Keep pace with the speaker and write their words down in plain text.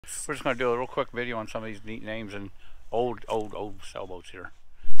We're just going to do a real quick video on some of these neat names and old sailboats here.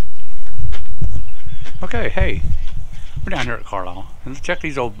 Okay, hey, we're down here at Carlisle, and check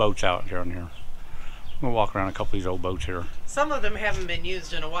these old boats out down here. We'll walk around a couple of these old boats here. Some of them haven't been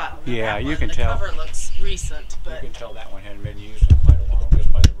used in a while. Now yeah, you can tell. The cover looks recent, but you can tell that one hadn't been used in quite a while,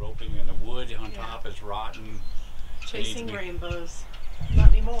 just by the roping and the wood on top is rotten. Chasing rainbows.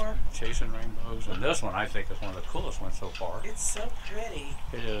 Not anymore. Chasing rainbows, and this one I think is one of the coolest ones so far. It's so pretty.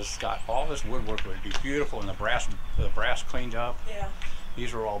 It has got all this woodwork. It would be beautiful, and the brass cleaned up. Yeah.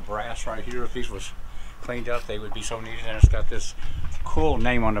 These are all brass right here. If these was cleaned up, they would be so neat. And it's got this cool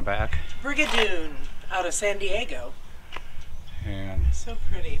name on the back. Brigadoon out of San Diego. And so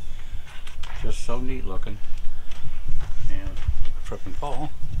pretty. Just so neat looking. And trip and fall.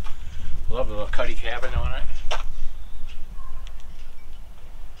 Love the little cuddy cabin on it.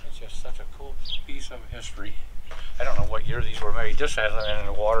 It's just such a cool piece of history. I don't know what year these were made. This hasn't been in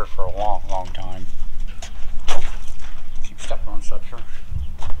the water for a long, long time. Keep stepping on stuff here.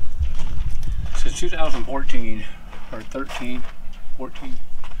 Since 2014 or 13, 14,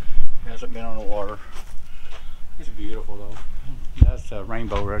 it hasn't been on the water. It's beautiful though. That's the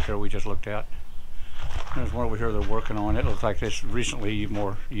rainbow right there we just looked at. There's one over here they're working on. It looks like it's recently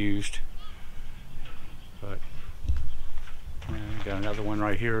more used. But got another one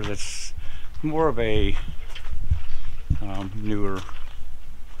right here that's more of a newer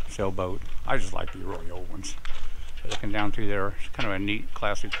sailboat. I just like the really old ones. Looking down through there, it's kind of a neat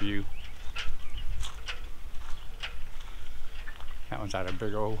classic view. That one's got a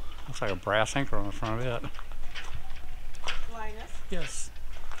big old, looks like a brass anchor on the front of it. Linus? Yes.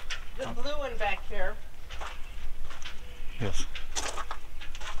 The blue one back here. Yes.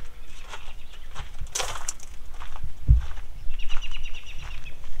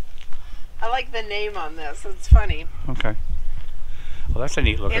 I like the name on this. It's funny. Okay. Well, that's a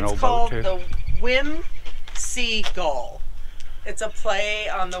neat looking old boat too. It's called the Whim Seagull. It's a play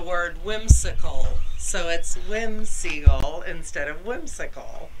on the word whimsical. So it's Whim Seagull instead of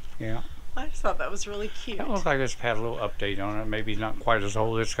whimsical. Yeah. I just thought that was really cute. It looks like it's had a little update on it. Maybe not quite as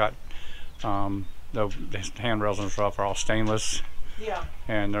old. It's got the handrails and stuff are all stainless. Yeah.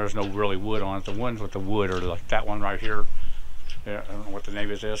 And there's no really wood on it. The ones with the wood are like that one right here. Yeah, I don't know what the name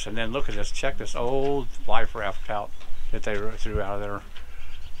is this. And then look at this. Check this old life raft out that they threw out of there.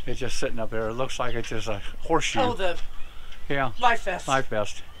 It's just sitting up there. It looks like it's just a horseshoe. Oh, the life vest. Life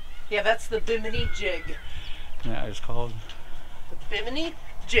vest. Yeah, that's the Bimini Jig. Yeah, it's called the Bimini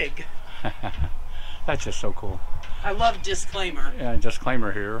Jig. That's just so cool. I love disclaimer. Yeah,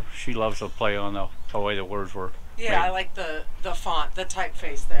 disclaimer here. She loves to play on the way the words were Yeah, made. I like the font, the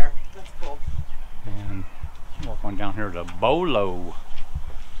typeface there. That's cool. And walk on down here to Bolo.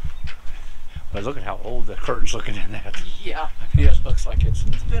 But look at how old the curtain's looking in that. Yeah. I mean, it looks like it's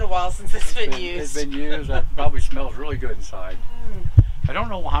been a while since it's been used. It's been used. It probably smells really good inside. I don't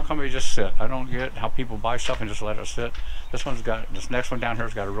know how come they just sit. I don't get how people buy stuff and just let it sit. This next one down here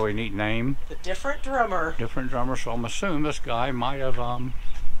has got a really neat name. The Different Drummer. Different Drummer. So I'm assuming this guy might have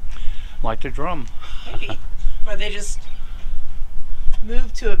liked to drum. Maybe. Or they just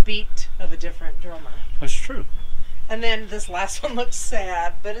moved to a beat of a different drummer. That's true. And then this last one looks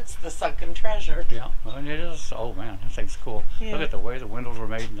sad, but it's the Sunken Treasure. Yeah, and it is. Oh man, that thing's cool. Yeah. Look at the way the windows were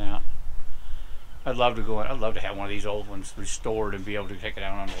made in that. I'd love to go in. I'd love to have one of these old ones restored and be able to take it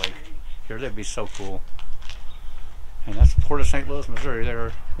out on the lake. Here, that'd be so cool. And that's Port of St. Louis, Missouri.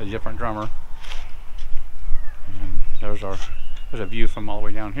 There, the Different Drummer. And there's a view from all the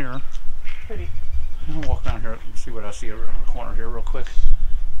way down here. Pretty. I'll walk around here and see what I see around the corner here real quick.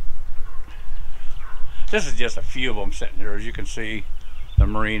 This is just a few of them sitting here. As you can see, the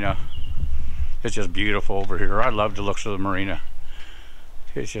marina. It's just beautiful over here. I love the looks of the marina.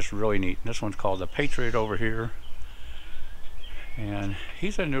 It's just really neat. This one's called the Patriot over here. And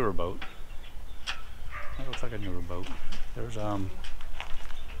he's a newer boat. That looks like a newer boat. There's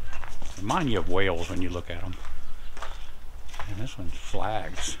remind you of whales when you look at them. And this one's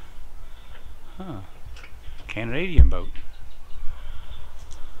flags. Huh. Canadian boat.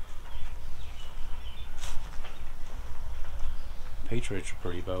 Patriot's a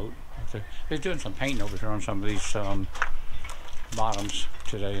pretty boat. They're doing some painting over here on some of these bottoms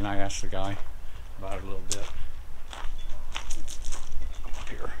today, and I asked the guy about it a little bit. Come up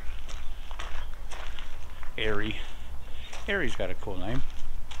here. Airie's got a cool name.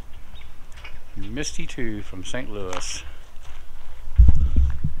 Misty 2 from St. Louis.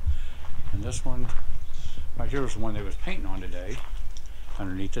 And this one right here was the one they was painting on today.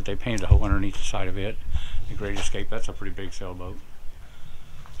 Underneath it, they painted a hole underneath the side of it. The Great Escape, that's a pretty big sailboat.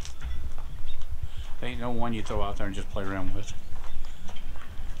 Ain't no one you throw out there and just play around with.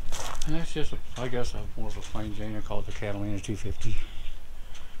 And that's just, I guess, more of a plain Jane. I call it the Catalina 250.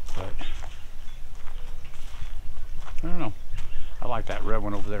 But I don't know. I like that red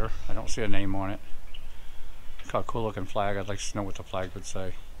one over there. I don't see a name on it. It's got a cool looking flag. I'd like to know what the flag would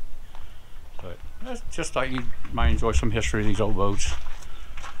say. But that's just like you might enjoy some history of these old boats.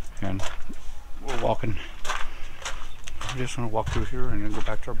 And we're walking. We're just going to walk through here and then go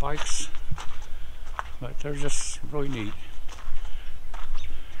back to our bikes. But they're just really neat.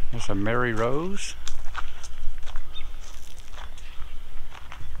 There's a Mary Rose.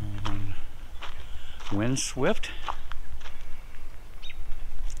 And Wind Swift.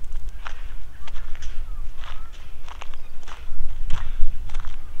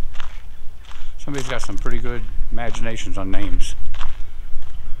 Somebody's got some pretty good imaginations on names.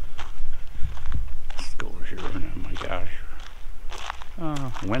 Let's go over here and then we get out of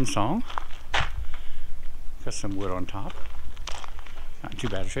here. Wind Song. Got some wood on top. Not in too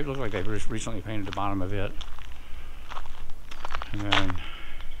bad a shape. Looks like they recently painted the bottom of it. And then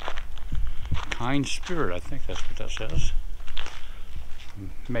Kind Spirit, I think that's what that says.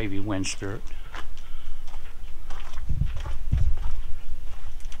 Maybe Wind Spirit.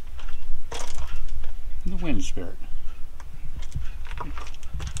 The Wind Spirit.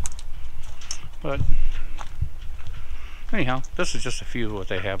 But anyhow, this is just a few of what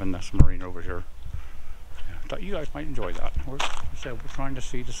they have in this marina over here. I thought you guys might enjoy that. We're trying to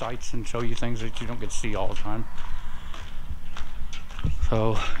see the sights and show you things that you don't get to see all the time.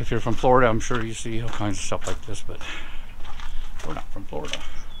 So if you're from Florida, I'm sure you see all kinds of stuff like this, but we're not from Florida.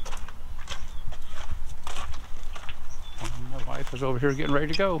 And my wife is over here getting ready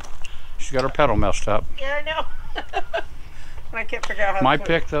to go. She got her pedal messed up. Yeah, I know. And I can't figure out how My to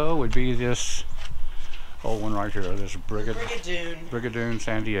pick though would be this old one right here. This Brigadoon. Brigadoon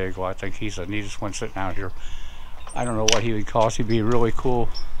San Diego. I think he's the neatest one sitting out here. I don't know what he would cost. He'd be really cool.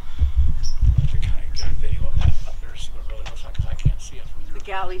 Video of that up there, see what it really looks like, 'cause I can't see it from here. The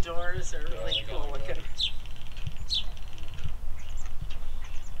galley doors are really cool looking.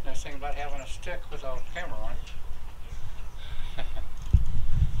 Nice thing about having a stick with a camera on it.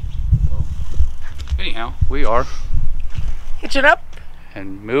 So, anyhow, we are Hitching up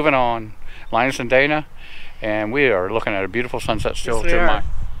and moving on. Linus and Dana, and we are looking at a beautiful sunset still Yes, we to are. my.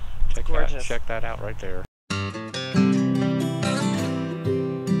 It's gorgeous. Check that out right there.